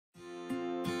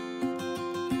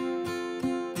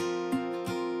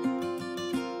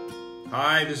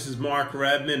Hi, this is Mark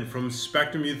Redmond from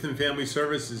Spectrum Youth and Family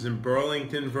Services in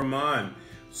Burlington, Vermont.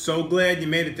 So glad you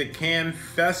made it to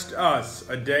Camfestus,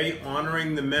 a day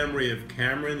honoring the memory of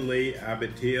Cameron Lee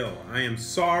Abbatiel. I am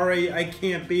sorry I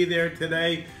can't be there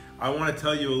today. I want to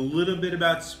tell you a little bit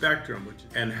about Spectrum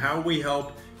and how we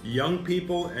help young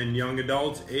people and young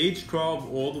adults age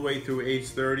 12 all the way through age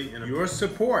 30. And your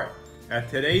support at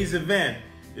today's event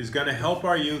is going to help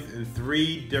our youth in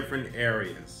 3 different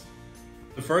areas.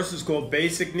 The first is called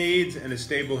Basic Needs and a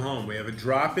Stable Home. We have a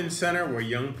drop-in center where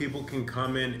young people can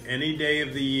come in any day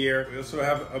of the year. We also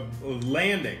have a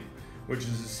landing, which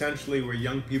is essentially where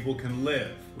young people can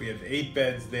live. We have 8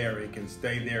 beds there. You can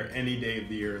stay there any day of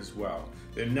the year as well.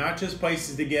 They're not just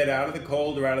places to get out of the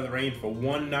cold or out of the rain for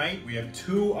one night. We have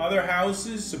 2 other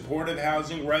houses, supportive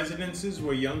housing residences,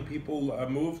 where young people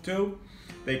move to.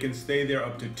 They can stay there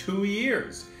up to 2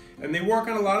 years. And they work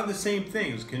on a lot of the same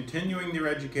things, continuing their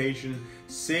education,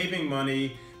 saving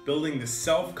money, building the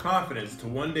self-confidence to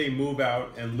one day move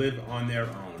out and live on their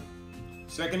own.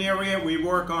 Second area we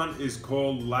work on is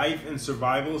called Life and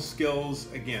Survival Skills.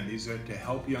 Again, these are to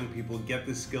help young people get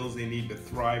the skills they need to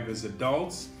thrive as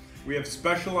adults. We have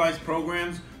specialized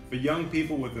programs for young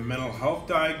people with a mental health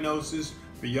diagnosis,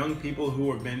 for young people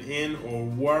who have been in or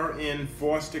were in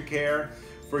foster care,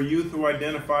 for youth who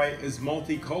identify as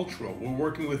multicultural. We're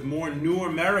working with more new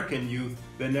American youth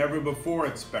than ever before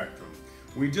at Spectrum.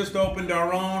 We just opened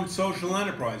our own social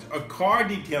enterprise, a car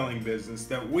detailing business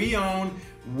that we own,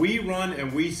 we run,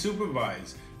 and we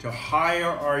supervise to hire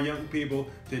our young people,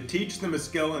 to teach them a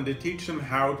skill and to teach them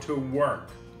how to work.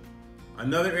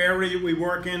 Another area we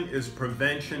work in is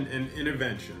prevention and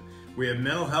intervention. We have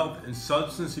mental health and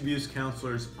substance abuse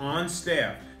counselors on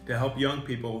staff to help young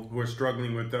people who are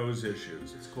struggling with those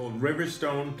issues. It's called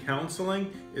Riverstone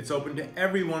Counseling. It's open to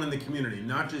everyone in the community,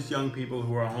 not just young people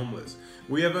who are homeless.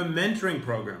 We have a mentoring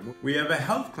program. We have a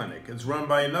health clinic. It's run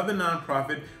by another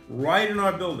nonprofit right in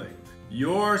our building.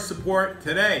 Your support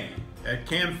today at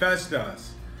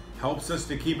Camfestus helps us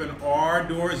to keep our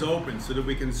doors open so that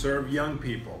we can serve young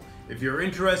people. If you're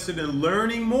interested in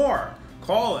learning more,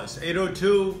 call us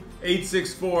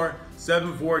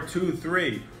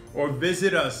 802-864-7423. or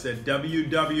visit us at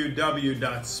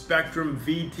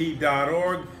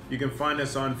www.spectrumvt.org. You can find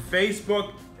us on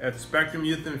Facebook at Spectrum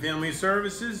Youth and Family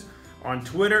Services, on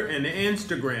Twitter and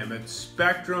Instagram at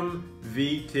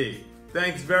SpectrumVT.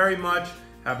 Thanks very much.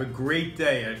 Have a great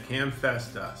day at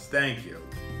Camfestus. Thank you.